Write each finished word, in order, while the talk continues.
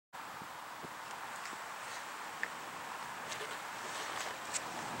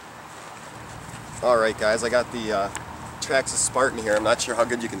Alright guys, I got the Traxxas Spartan here. I'm not sure how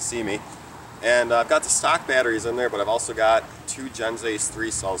good you can see me. And I've got the stock batteries in there, but I've also got two Gens Ace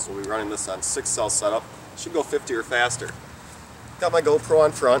 3 cells, so we'll be running this on 6-cell setup. Should go 50 or faster. Got my GoPro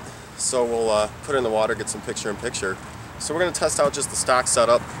on front, so we'll put it in the water, get some picture-in-picture. So we're going to test out just the stock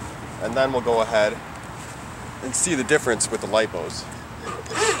setup, and then we'll go ahead and see the difference with the lipos.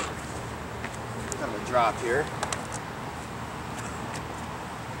 Kind of a drop here.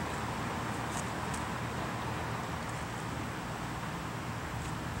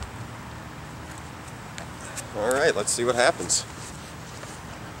 Alright, let's see what happens.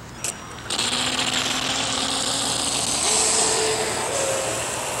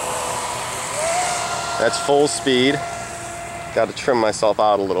 That's full speed. Got to trim myself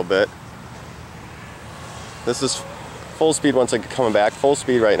out a little bit. This is full speed once I get coming back. Full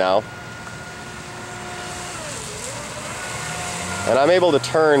speed right now. And I'm able to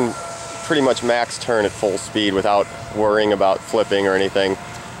turn pretty much max turn at full speed without worrying about flipping or anything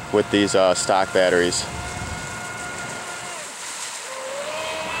with these stock batteries.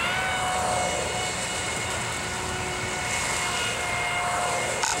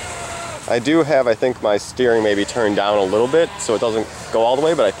 I do have, I think, my steering maybe turned down a little bit so it doesn't go all the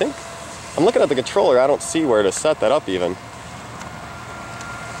way, but I think, I'm looking at the controller, I don't see where to set that up even.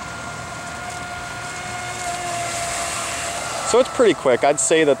 So it's pretty quick. I'd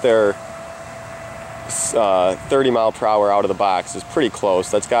say that they're 30 mile per hour out of the box is pretty close.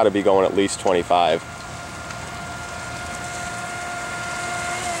 That's got to be going at least 25.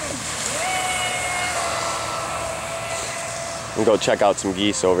 And go check out some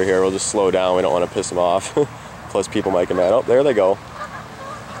geese over here. We'll just slow down. We don't want to piss them off. Plus people might get mad. Oh, there they go.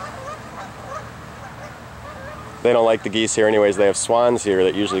 They don't like the geese here anyways. They have swans here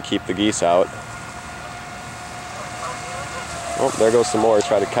that usually keep the geese out. Oh, there goes some more.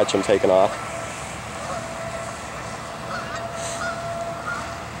 Try to catch them taking off.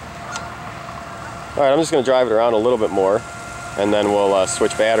 Alright, I'm just going to drive it around a little bit more, and then we'll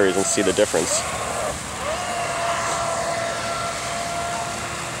switch batteries and see the difference.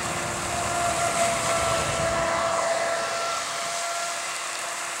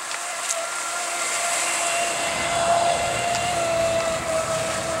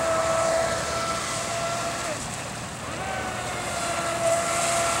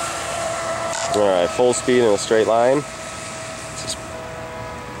 Alright, full speed in a straight line.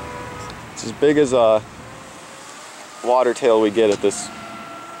 It's as big as a water tail we get at this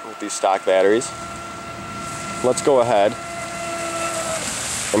with these stock batteries. Let's go ahead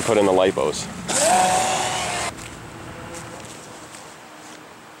and put in the lipos.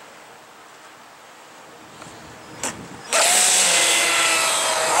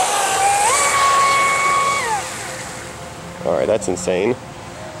 Alright, that's insane.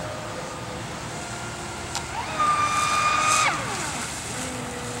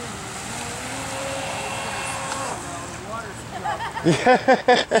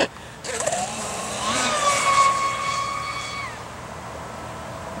 Yeah.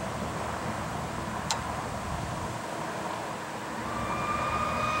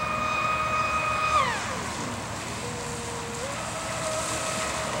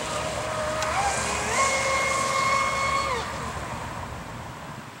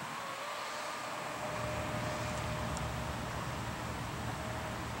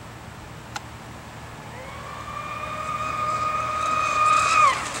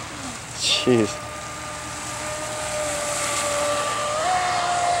 Jeez.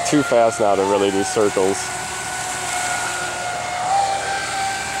 Too fast now to really do circles.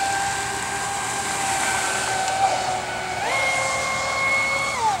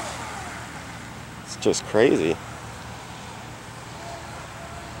 It's just crazy.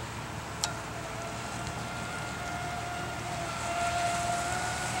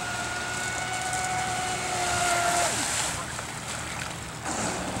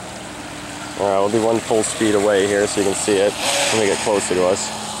 Alright, we'll do one full speed away here so you can see it when we get closer to us.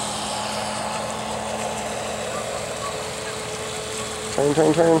 Turn,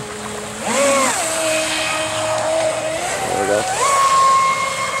 turn, turn. There we go.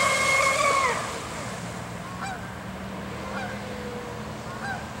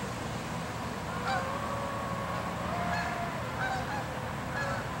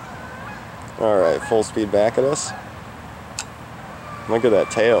 Alright, full speed back at us. Look at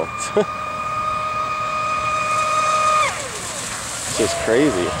that tail. It's just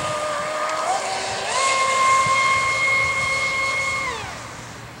crazy.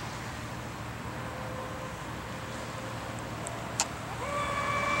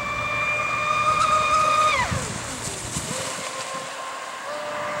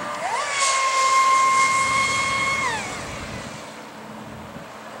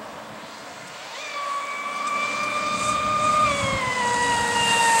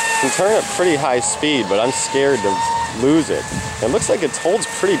 can turn at pretty high speed, but I'm scared to lose it. It looks like it holds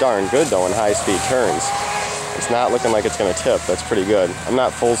pretty darn good though in high speed turns. It's not looking like it's gonna tip. That's pretty good. I'm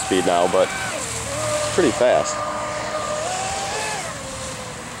not full speed now, but it's pretty fast.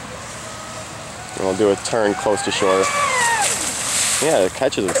 And we'll do a turn close to shore. Yeah, it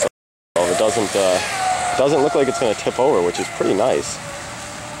catches itself. It doesn't look like it's gonna tip over, which is pretty nice.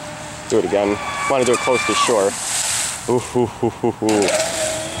 Do it again. Want to do it close to shore. Ooh,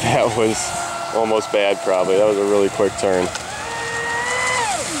 that was almost bad, probably. That was a really quick turn.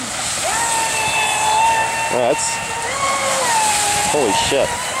 That's, holy shit.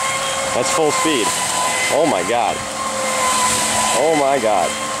 That's full speed. Oh my god. Oh my god.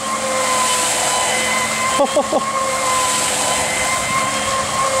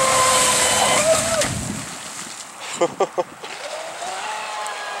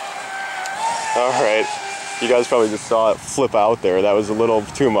 Alright, you guys probably just saw it flip out there. That was a little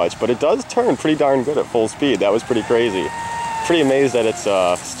too much, but it does turn pretty darn good at full speed. That was pretty crazy. Pretty amazed at its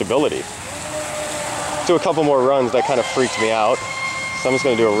stability. Do a couple more runs. That kind of freaked me out. So I'm just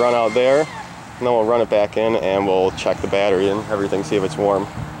going to do a run out there, and then we'll run it back in, and we'll check the battery and everything, see if it's warm.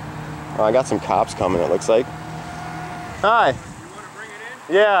 I got some cops coming, it looks like. Hi. You want to bring it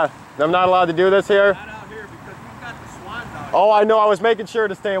in? Yeah. I'm not allowed to do this here? Not out here, because we've got the swans out here. Oh, I know. I was making sure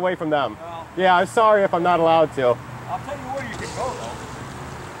to stay away from them. Well, yeah, I'm sorry if I'm not allowed to. I'll tell you where you can go,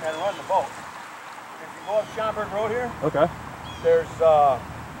 though, and run the boat. If you go up Schaumburg Road here, okay. There's,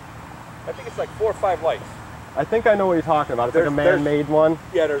 I think it's like 4 or 5 lights. I think I know what you're talking about. It's like a man-made one.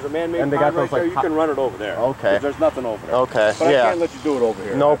 Yeah, there's a man-made and they got those, right like, there. You can run it over there. Okay. There's nothing over there. Okay. But yeah. I can't let you do it over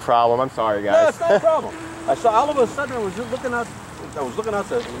here. No problem. I'm sorry, guys. No, it's not a problem. I saw all of a sudden I was looking out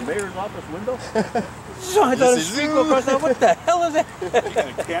the mayor's office window. So I thought a street go across. What the hell is that? You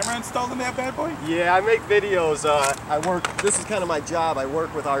got a camera installed in that bad boy? Yeah, I make videos. I work. This is kind of my job. I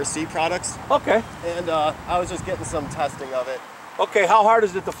work with RC products. Okay. And I was just getting some testing of it. Okay. How hard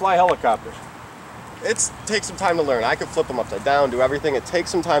is it to fly helicopters? It takes some time to learn. I could flip them upside down, do everything. It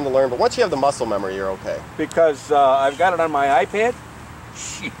takes some time to learn, but once you have the muscle memory, you're okay. Because I've got it on my iPad.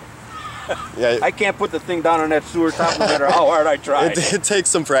 Shit. Yeah. I can't put the thing down on that sewer top no matter how hard I try. It takes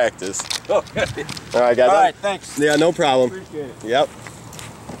some practice. Okay. All right, guys. All right, thanks. Yeah, no problem. Appreciate it. Yep.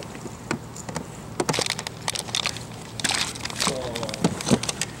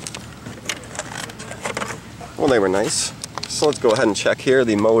 Well, they were nice. So let's go ahead and check here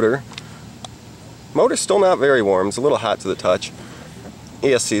the motor. Motor's still not very warm. It's a little hot to the touch.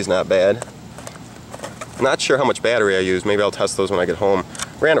 ESC's not bad. Not sure how much battery I use. Maybe I'll test those when I get home.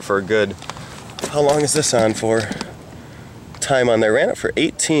 Ran it for a good, how long is this on for? Time on there. Ran it for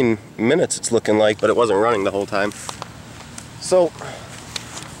 18 minutes it's looking like, but it wasn't running the whole time. So,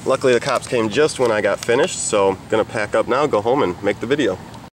 luckily the cops came just when I got finished, so I'm gonna pack up now, go home and make the video.